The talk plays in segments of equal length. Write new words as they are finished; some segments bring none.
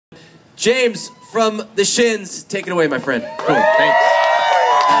James from the Shins, take it away, my friend. Cool, thanks.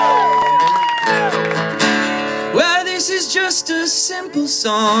 Well, this is just a simple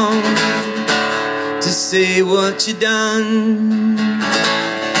song to say what you done.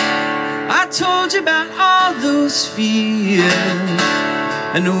 I told you about all those fears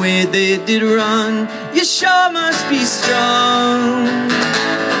and the way they did run. You sure must be strong,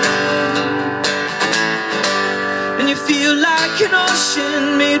 and you feel like an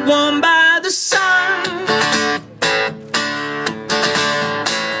ocean made warm by the sun.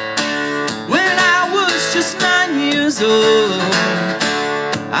 When I was just 9 years old,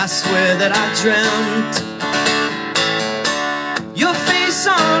 I swear that I dreamt your face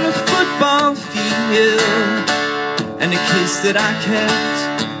on a football field and a kiss that I kept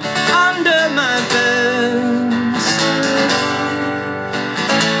under my vest.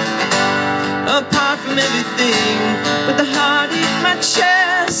 Apart from everything but the heart in my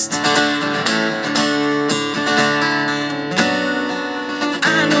chest,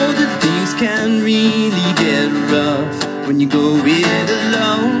 I know that things can really get rough when you go it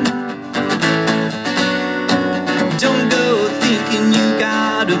alone. Don't go thinking you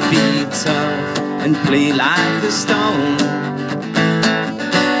gotta be tough and play like a stone.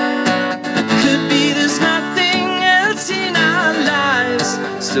 Could be there's nothing else in our lives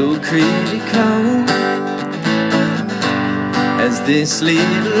so critical as this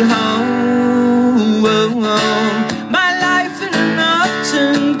little home. My life in an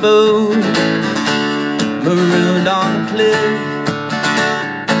upturned boat, marooned on a cliff.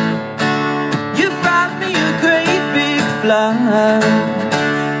 You brought me a great big flight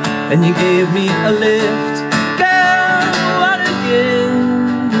and you gave me a lift. Girl, what a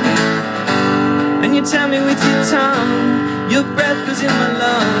gift. And you tell me with your tongue, your breath goes in my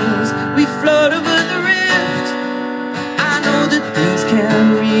lungs, we float over the rift. I know that things can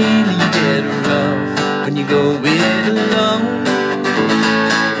really get rough when you go it alone.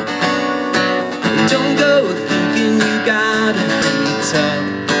 Don't go thinking you gotta be tough,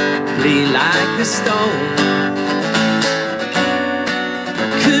 play like a stone.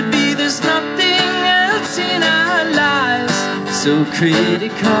 Could be there's nothing else in our lives so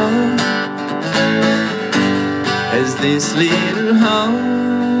critical as this little home.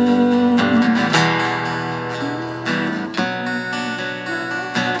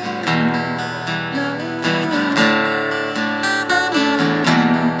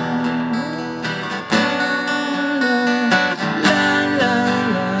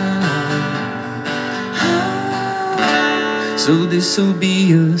 So this'll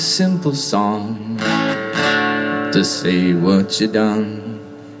be a simple song to say what you done.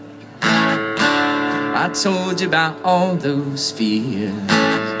 I told you about all those fears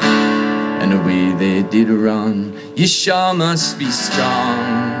and the way they did run. You sure must be strong,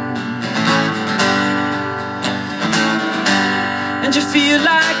 and you feel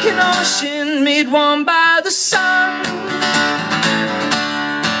like an ocean made warm by the sun.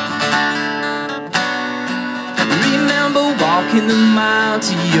 Walking the mile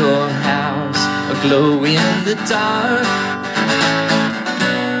to your house, aglow in the dark.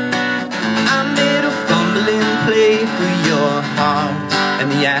 I made a fumbling play for your heart, and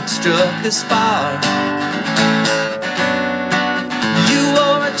the axe struck a spark. You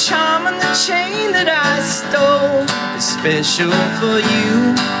wore a charm on the chain that I stole, it's special for you.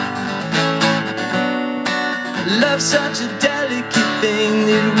 Love's such a delicate thing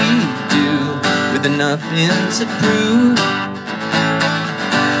that we do with nothing to prove,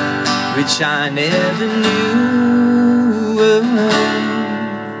 which I never knew.